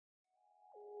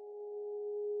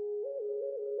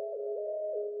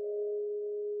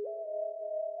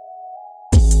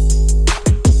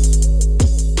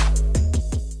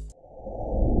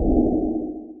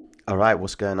Alright,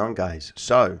 what's going on, guys?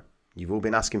 So, you've all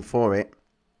been asking for it.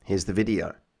 Here's the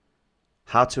video.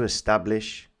 How to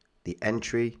establish the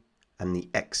entry and the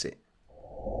exit.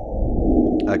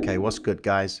 Okay, what's good,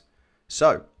 guys?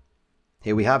 So,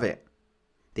 here we have it.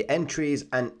 The entries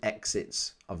and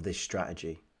exits of this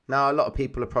strategy. Now, a lot of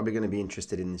people are probably going to be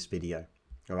interested in this video.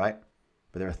 Alright?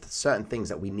 But there are certain things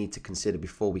that we need to consider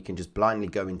before we can just blindly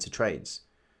go into trades.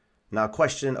 Now,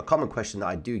 a common question that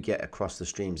I do get across the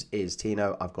streams is,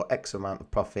 Tino, I've got X amount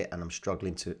of profit and I'm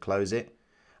struggling to close it.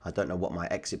 I don't know what my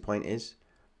exit point is.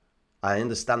 I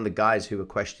understand the guys who are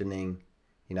questioning,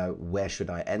 where should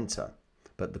I enter?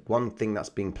 But the one thing that's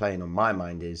been playing on my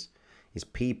mind is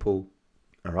people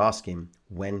are asking,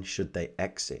 when should they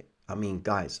exit? I mean,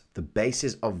 guys, the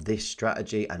basis of this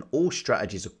strategy and all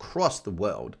strategies across the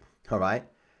world, all right,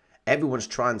 everyone's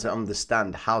trying to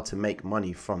understand how to make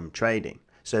money from trading.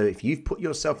 So if you've put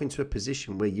yourself into a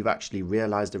position where you've actually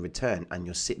realized a return and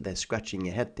you're sitting there scratching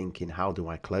your head thinking, how do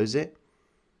I close it?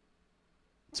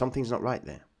 Something's not right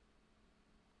there.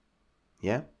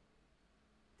 Yeah?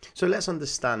 So let's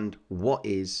understand what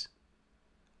is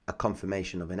a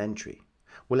confirmation of an entry.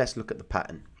 Well, let's look at the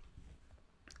pattern.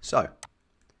 So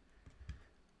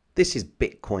this is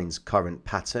Bitcoin's current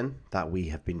pattern that we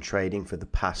have been trading for the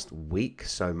past week.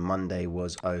 So Monday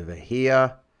was over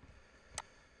here.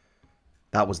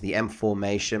 That was the M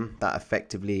formation that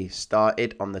effectively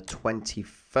started on the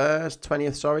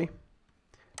 20th,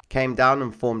 Came down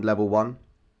and formed level 1.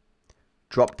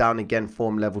 Dropped down again,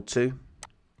 formed level 2.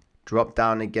 Dropped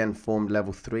down again, formed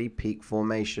level 3, peak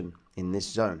formation in this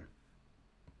zone.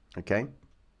 Okay.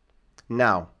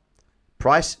 Now,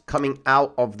 price coming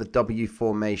out of the W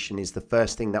formation is the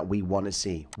first thing that we want to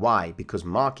see. Why? Because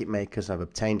market makers have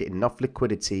obtained enough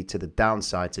liquidity to the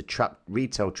downside to trap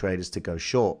retail traders to go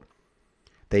short.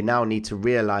 They now need to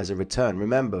realize a return.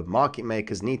 Remember, market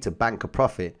makers need to bank a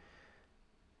profit.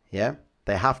 Yeah,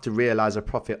 they have to realize a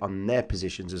profit on their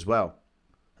positions as well.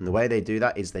 And the way they do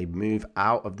that is they move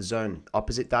out of the zone,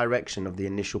 opposite direction of the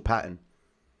initial pattern.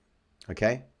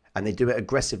 Okay, and they do it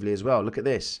aggressively as well. Look at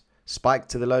this. Spike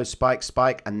to the low, spike,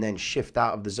 spike, and then shift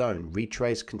out of the zone.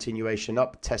 Retrace, continuation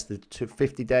up, test the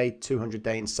 50-day,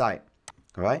 200-day in sight.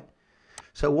 All right.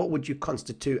 So what would you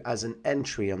constitute as an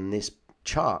entry on this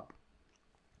chart?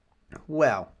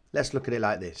 Well, let's look at it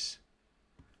like this.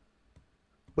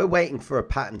 We're waiting for a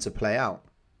pattern to play out.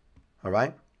 All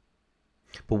right.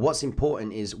 But what's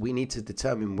important is we need to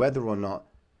determine whether or not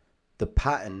the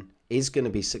pattern is going to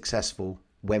be successful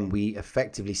when we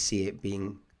effectively see it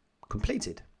being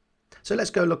completed. So let's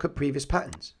go look at previous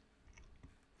patterns.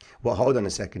 Well, hold on a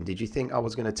second. Did you think I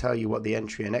was going to tell you what the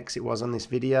entry and exit was on this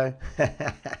video?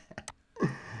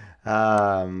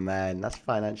 Oh, man, that's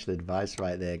financial advice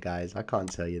right there, guys. I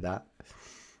can't tell you that.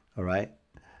 All right.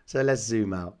 So let's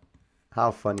zoom out.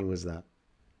 How funny was that?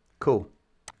 Cool.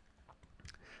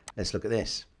 Let's look at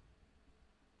this.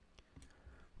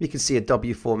 You can see a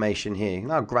W formation here.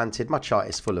 Now, granted, my chart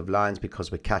is full of lines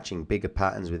because we're catching bigger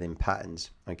patterns within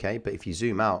patterns. Okay. But if you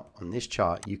zoom out on this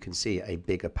chart, you can see a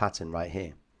bigger pattern right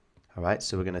here. All right.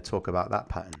 So we're going to talk about that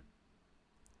pattern.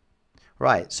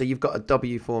 Right. So you've got a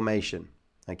W formation.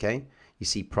 Okay, you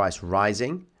see price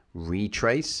rising,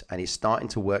 retrace, and it's starting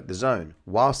to work the zone.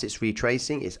 Whilst it's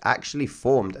retracing, it's actually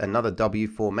formed another W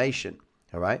formation.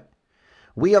 All right,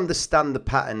 we understand the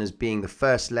pattern as being the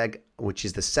first leg, which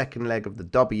is the second leg of the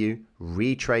W,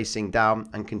 retracing down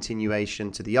and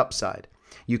continuation to the upside.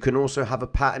 You can also have a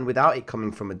pattern without it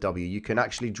coming from a W. You can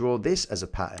actually draw this as a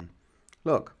pattern.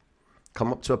 Look,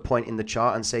 come up to a point in the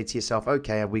chart and say to yourself,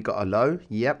 okay, have we got a low?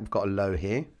 Yep, we've got a low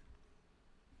here.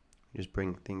 Just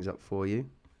bring things up for you.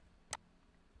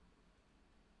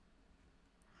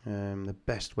 The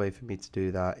best way for me to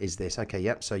do that is this. Okay,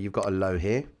 yep. So you've got a low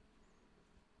here.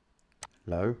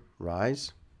 Low,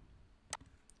 rise.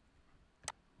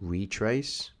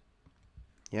 Retrace.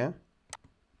 Yeah.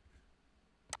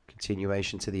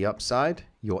 Continuation to the upside.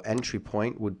 Your entry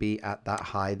point would be at that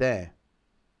high there.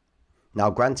 Now,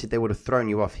 granted, they would have thrown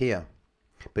you off here,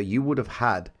 but you would have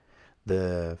had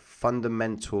the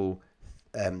fundamental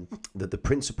the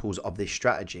principles of this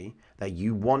strategy that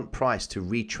you want price to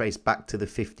retrace back to the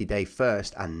 50-day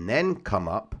first and then come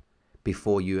up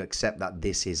before you accept that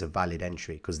this is a valid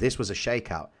entry, because this was a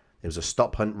shakeout. There was a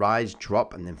stop hunt rise,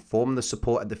 drop, and then form the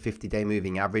support at the 50-day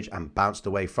moving average and bounced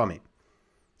away from it.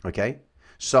 Okay,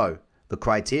 so the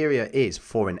criteria is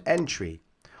for an entry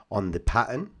on the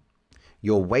pattern,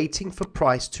 you're waiting for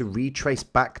price to retrace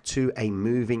back to a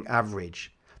moving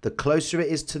average. The closer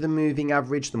it is to the moving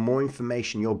average, the more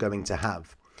information you're going to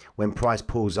have. When price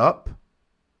pulls up,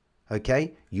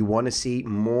 okay, you want to see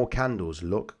more candles.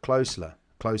 Look closer.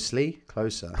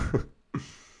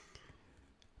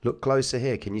 Look closer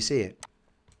here. Can you see it?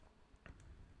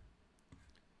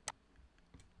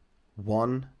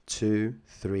 1, 2,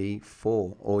 3,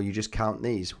 4. Or you just count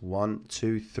these. 1,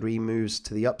 2, 3 moves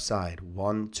to the upside.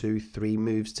 1, 2, 3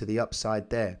 moves to the upside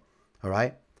there. All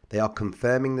right? They are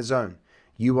confirming the zone.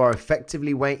 You are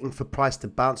effectively waiting for price to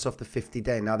bounce off the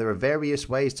 50-day. Now, there are various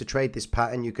ways to trade this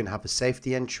pattern. You can have a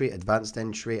safety entry, advanced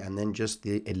entry, and then just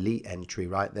the elite entry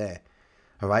right there.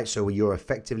 All right, so you're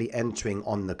effectively entering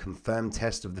on the confirmed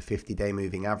test of the 50-day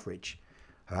moving average.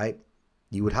 All right,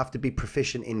 you would have to be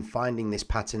proficient in finding this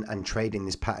pattern and trading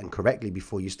this pattern correctly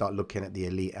before you start looking at the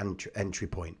elite entry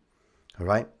point. All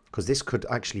right, because this could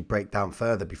actually break down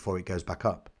further before it goes back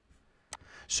up.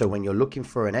 So when you're looking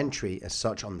for an entry as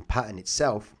such on the pattern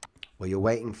itself, what you're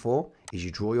waiting for is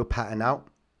you draw your pattern out.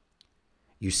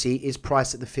 You see, is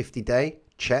price at the 50-day?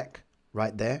 Check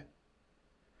right there.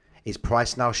 Is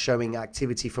price now showing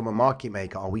activity from a market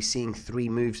maker? Are we seeing 3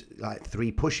 moves, like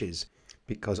 3 pushes?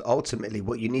 Because ultimately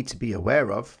what you need to be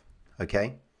aware of,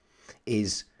 okay,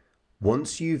 is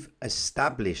once you've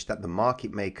established that the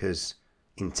market maker's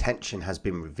intention has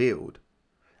been revealed,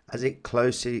 as it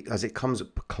comes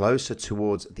closer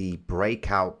towards the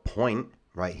breakout point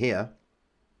right here,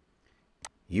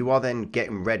 you are then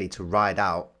getting ready to ride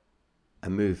out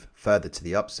and move further to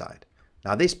the upside.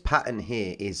 Now, this pattern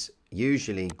here is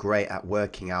usually great at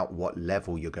working out what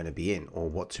level you're going to be in or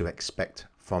what to expect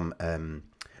from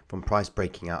price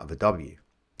breaking out of a W,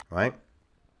 right?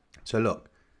 So look,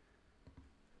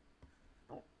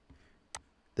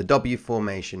 the W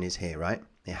formation is here, right?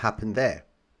 It happened there.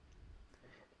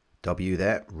 W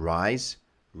there, rise,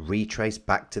 retrace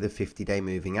back to the 50-day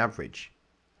moving average.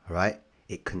 All right,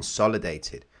 it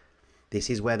consolidated.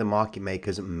 This is where the market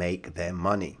makers make their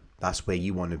money. That's where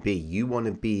you want to be. You want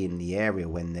to be in the area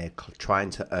when they're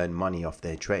trying to earn money off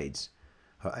their trades.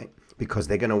 All right, because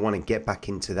they're going to want to get back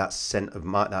into that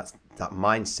that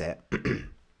mindset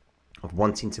of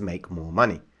wanting to make more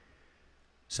money.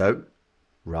 So,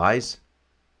 rise,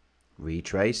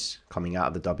 retrace, coming out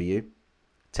of the W.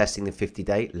 Testing the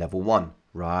 50-day, level 1,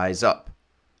 rise up.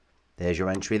 There's your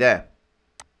entry there.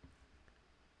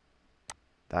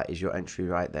 That is your entry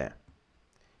right there.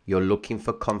 You're looking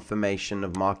for confirmation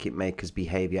of market makers'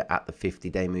 behavior at the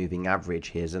 50-day moving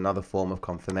average. Here's another form of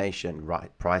confirmation.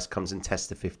 Right, price comes and tests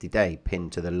the 50-day. Pin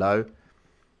to the low,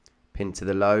 pin to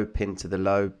the low, pin to the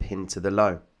low, pin to the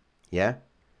low. Yeah?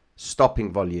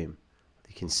 Stopping volume.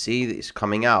 You can see that it's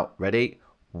coming out. Ready?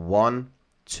 1,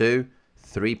 2,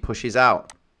 3 pushes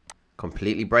out.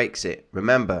 Completely breaks it.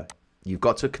 Remember, you've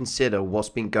got to consider what's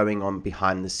been going on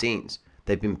behind the scenes.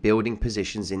 They've been building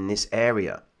positions in this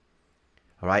area.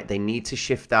 All right, they need to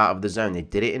shift out of the zone. They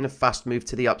did it in a fast move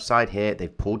to the upside here.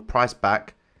 They've pulled price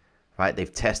back. Right,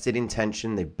 they've tested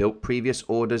intention. They've built previous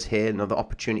orders here. Another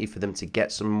opportunity for them to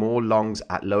get some more longs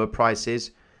at lower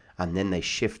prices. And then they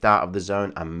shift out of the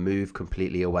zone and move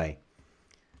completely away.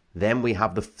 Then we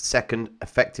have the second,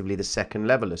 effectively the second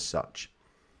level as such.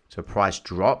 So price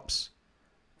drops.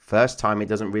 First time it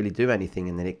doesn't really do anything,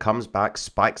 and then it comes back,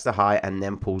 spikes the high, and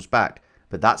then pulls back.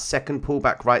 But that second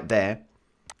pullback right there,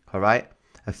 all right,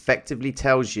 effectively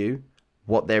tells you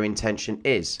what their intention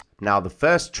is. Now, the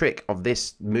first trick of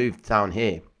this move down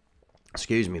here,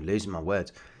 excuse me, losing my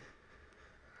words.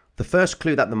 The first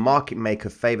clue that the market maker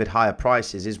favored higher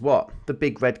prices is what? The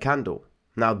big red candle.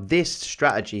 Now, this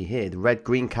strategy here, the red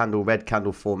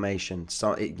candle formation,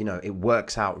 so it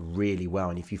works out really well.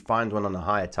 And if you find one on a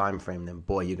higher time frame, then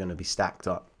boy, you're going to be stacked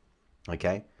up.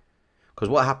 Okay? Because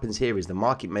what happens here is the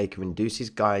market maker induces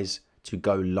guys to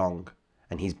go long,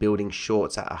 and he's building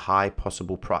shorts at a high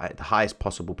possible price, the highest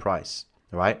possible price.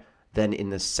 All right? Then in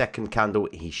the second candle,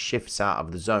 he shifts out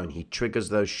of the zone. He triggers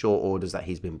those short orders that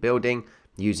he's been building,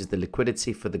 uses the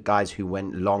liquidity for the guys who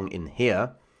went long in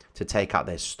here to take out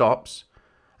their stops.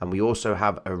 And we also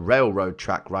have a railroad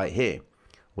track right here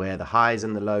where the highs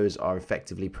and the lows are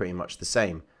effectively pretty much the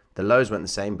same. The lows weren't the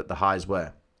same, but the highs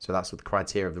were. So that's what the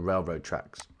criteria of the railroad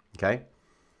tracks. Okay?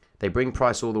 They bring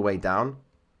price all the way down,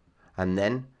 and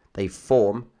then they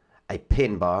form a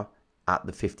pin bar at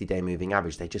the 50-day moving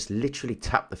average. They just literally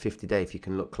tap the 50-day if you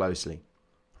can look closely.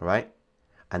 All right?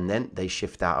 And then they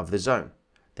shift out of the zone.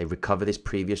 They recover this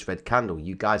previous red candle.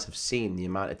 You guys have seen the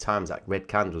amount of times that red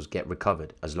candles get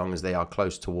recovered as long as they are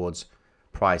close towards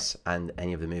price and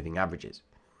any of the moving averages.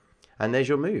 And there's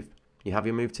your move. You have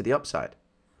your move to the upside.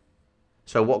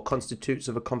 So what constitutes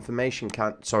of a confirmation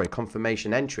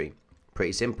entry?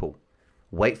 Pretty simple.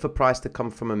 Wait for price to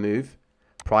come from a move.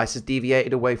 Price has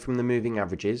deviated away from the moving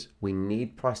averages. We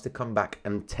need price to come back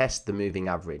and test the moving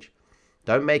average.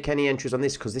 Don't make any entries on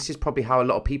this, because this is probably how a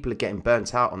lot of people are getting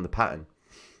burnt out on the pattern.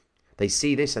 They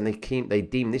see this and they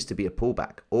deem this to be a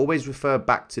pullback. Always refer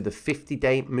back to the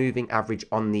 50-day moving average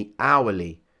on the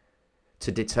hourly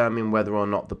to determine whether or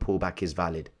not the pullback is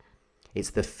valid.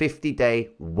 It's the 50-day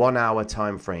 1 hour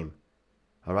time frame.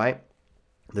 All right.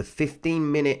 The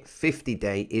 15-minute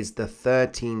 50-day is the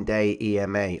 13-day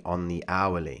EMA on the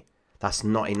hourly. That's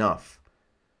not enough.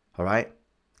 All right.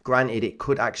 Granted, it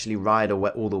could actually ride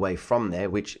all the way from there,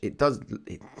 which it does.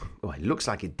 It looks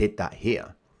like it did that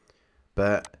here.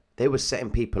 But they were setting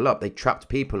people up. They trapped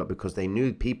people up because they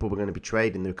knew people were going to be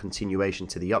trading the continuation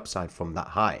to the upside from that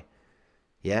high.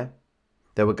 Yeah.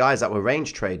 There were guys that were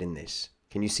range trading this.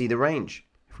 Can you see the range?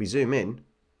 If we zoom in,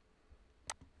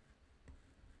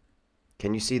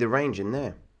 can you see the range in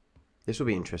there? This will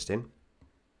be interesting.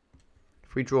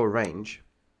 If we draw a range,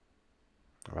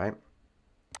 all right,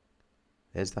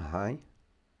 there's the high,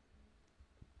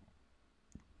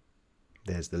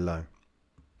 there's the low.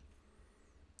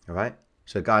 All right,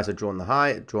 so guys have drawn the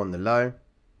high, drawn the low,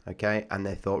 okay, and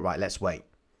they thought, right, let's wait.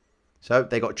 So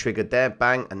they got triggered there,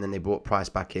 bang, and then they brought price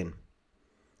back in.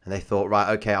 And they thought,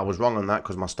 right, okay, I was wrong on that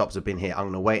because my stops have been here. I'm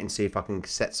going to wait and see if I can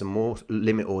set some more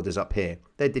limit orders up here.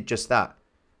 They did just that.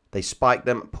 They spiked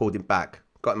them, pulled it back.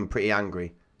 Got them pretty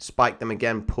angry. Spiked them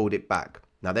again, pulled it back.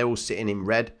 Now they're all sitting in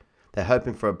red. They're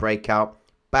hoping for a breakout.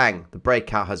 Bang, the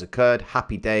breakout has occurred.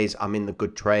 Happy days, I'm in the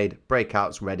good trade.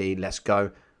 Breakout's ready, let's go.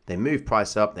 They move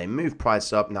price up, they move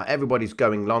price up. Now everybody's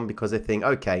going long because they think,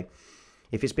 okay,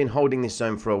 if it's been holding this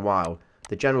zone for a while,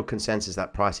 the general consensus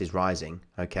that price is rising,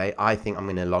 okay, I think I'm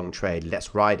in a long trade.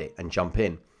 Let's ride it and jump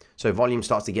in. So volume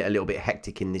starts to get a little bit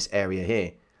hectic in this area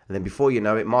here. And then before you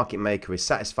know it, market maker is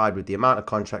satisfied with the amount of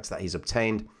contracts that he's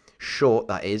obtained, short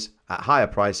that is, at higher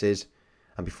prices.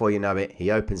 And before you know it,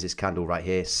 he opens this candle right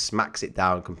here, smacks it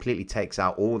down, completely takes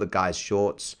out all the guys'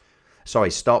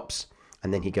 stops.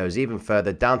 And then he goes even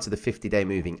further down to the 50-day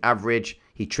moving average.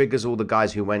 He triggers all the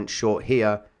guys who went short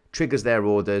here, triggers their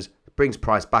orders, brings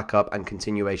price back up and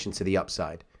continuation to the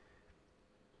upside.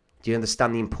 Do you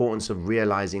understand the importance of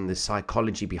realizing the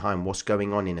psychology behind what's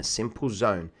going on in a simple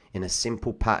zone, in a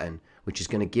simple pattern, which is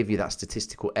going to give you that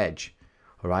statistical edge,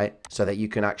 all right, so that you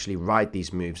can actually ride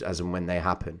these moves as and when they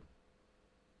happen?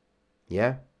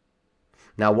 Yeah?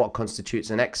 Now, what constitutes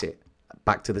an exit?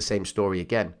 Back to the same story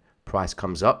again. Price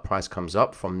comes up.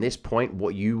 From this point,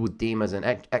 what you would deem as an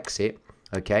exit,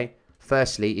 okay,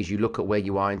 firstly, is you look at where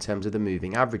you are in terms of the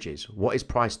moving averages. What is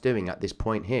price doing at this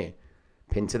point here?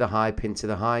 Pin to the high, pin to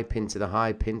the high, pin to the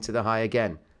high, pin to the high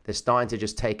again. They're starting to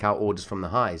just take out orders from the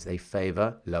highs. They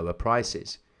favor lower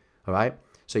prices. All right.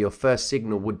 So your first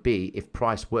signal would be if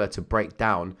price were to break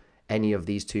down any of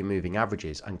these two moving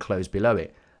averages and close below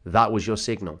it. That was your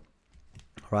signal.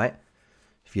 All right.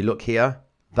 If you look here,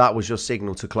 that was your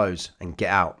signal to close and get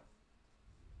out.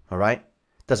 All right.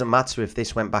 Doesn't matter if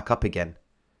this went back up again.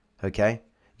 Okay,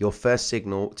 your first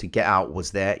signal to get out was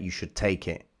there. You should take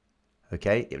it.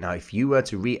 Okay, now if you were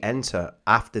to re-enter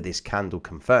after this candle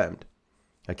confirmed,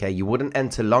 okay, you wouldn't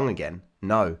enter long again.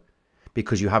 No,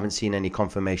 because you haven't seen any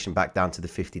confirmation back down to the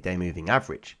 50-day moving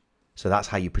average. So that's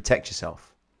how you protect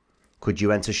yourself. Could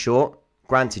you enter short?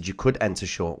 Granted, you could enter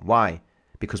short. Why?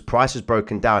 Because price has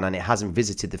broken down and it hasn't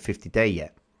visited the 50-day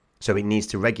yet. So it needs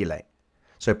to regulate.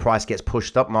 So price gets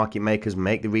pushed up, market makers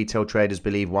make the retail traders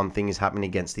believe one thing is happening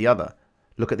against the other.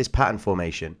 Look at this pattern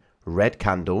formation. Red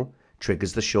candle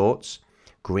triggers the shorts.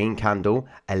 Green candle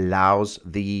allows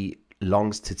the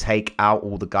longs to take out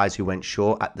all the guys who went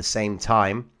short at the same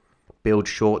time, build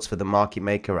shorts for the market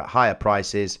maker at higher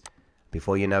prices.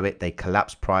 Before you know it, they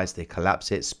collapse price, they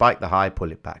collapse it, spike the high,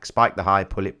 pull it back, spike the high,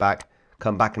 pull it back,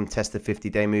 come back and test the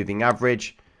 50-day moving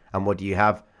average. And what do you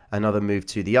have? Another move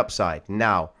to the upside.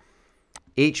 Now,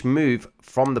 each move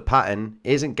from the pattern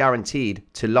isn't guaranteed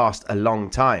to last a long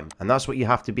time. And that's what you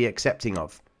have to be accepting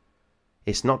of.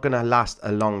 It's not going to last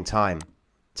a long time.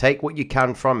 Take what you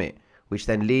can from it, which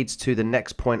then leads to the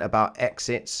next point about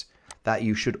exits that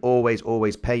you should always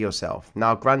pay yourself.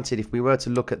 Now, granted, if we were to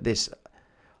look at this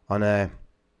in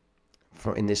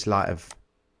this light of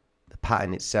the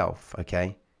pattern itself,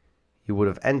 okay, you would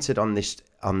have entered on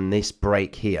this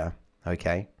break here,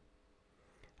 okay,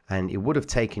 and it would have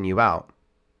taken you out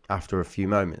after a few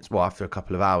moments, well, after a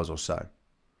couple of hours or so.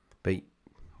 But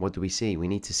what do we see? We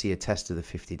need to see a test of the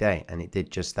 50-day, and it did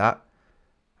just that.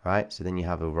 All right, so then you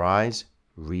have a rise,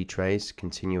 retrace,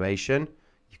 continuation.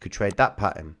 You could trade that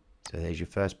pattern. So there's your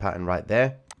first pattern right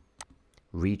there.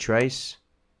 Retrace,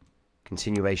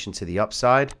 continuation to the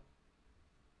upside.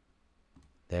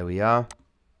 There we are.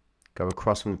 Go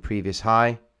across from the previous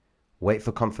high. Wait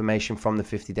for confirmation from the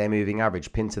 50-day moving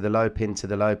average. Pin to the low, pin to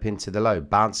the low, pin to the low.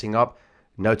 Bouncing up.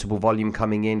 Notable volume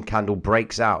coming in. Candle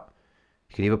breaks out.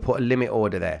 You can either put a limit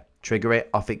order there. Trigger it,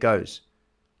 off it goes.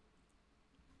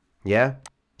 Yeah?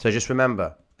 So just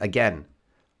remember, again,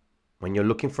 when you're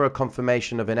looking for a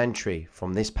confirmation of an entry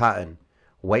from this pattern,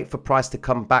 wait for price to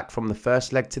come back from the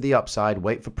first leg to the upside.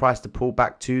 Wait for price to pull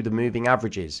back to the moving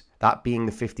averages, that being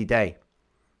the 50-day.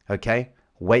 Okay?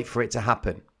 Wait for it to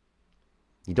happen.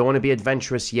 You don't want to be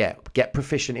adventurous yet. Get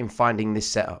proficient in finding this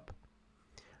setup.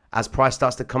 As price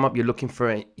starts to come up, you're looking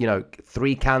for,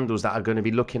 3 candles that are going to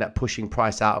be looking at pushing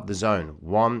price out of the zone.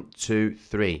 1, 2,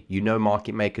 3. You know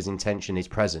market maker's intention is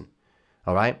present.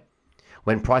 All right?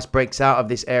 When price breaks out of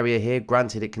this area here,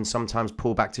 granted, it can sometimes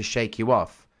pull back to shake you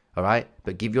off. All right?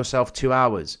 But give yourself 2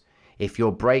 hours. If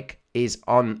your break is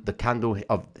on the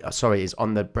is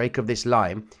on the break of this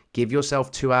line, give yourself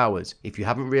 2 hours. If you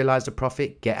haven't realized a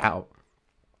profit, get out.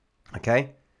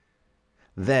 Okay?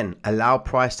 Then allow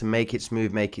price to make its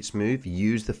move,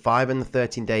 Use the 5 and the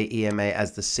 13-day EMA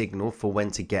as the signal for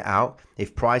when to get out.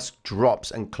 If price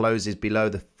drops and closes below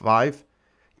the 5,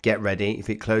 get ready. If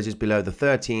it closes below the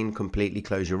 13, completely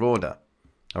close your order.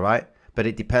 All right? But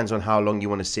it depends on how long you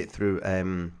want to sit through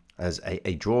as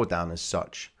a drawdown as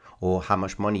such, or how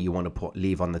much money you want to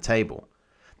leave on the table.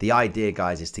 The idea,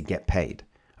 guys, is to get paid.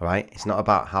 All right? It's not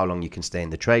about how long you can stay in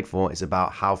the trade for. It's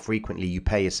about how frequently you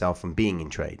pay yourself from being in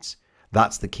trades.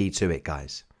 That's the key to it,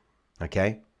 guys.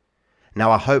 Okay?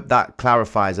 Now, I hope that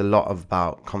clarifies a lot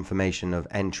about confirmation of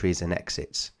entries and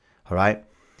exits. All right?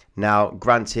 Now,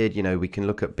 granted, we can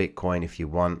look at Bitcoin if you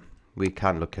want. We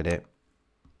can look at it.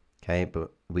 Okay,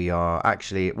 but we are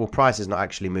actually, price is not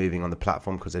actually moving on the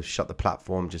platform because they've shut the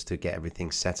platform just to get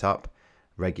everything set up,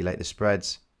 regulate the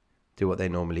spreads, do what they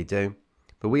normally do.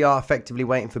 But we are effectively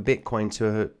waiting for Bitcoin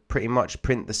to pretty much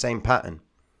print the same pattern.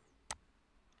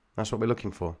 That's what we're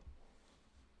looking for.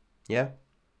 Yeah?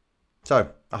 So,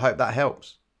 I hope that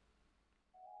helps.